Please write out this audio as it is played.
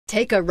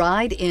Take a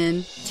ride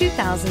in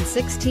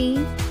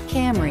 2016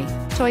 Camry.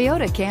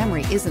 Toyota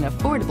Camry is an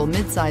affordable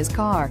midsize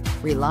car,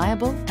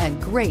 reliable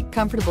and great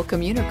comfortable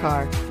commuter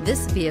car.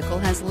 This vehicle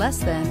has less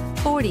than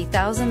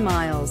 40,000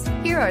 miles.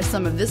 Here are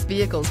some of this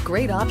vehicle's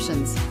great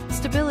options: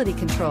 stability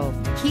control,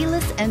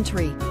 keyless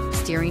entry,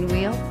 steering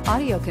wheel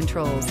audio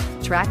controls,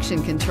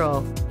 traction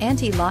control,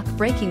 anti-lock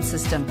braking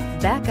system,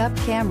 backup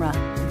camera,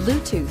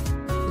 Bluetooth,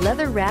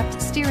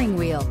 leather-wrapped steering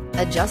wheel,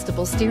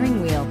 adjustable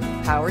steering wheel,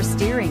 power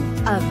steering.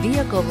 A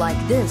vehicle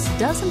like this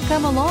doesn't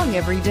come along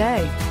every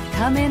day.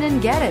 Come in and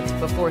get it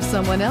before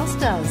someone else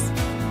does.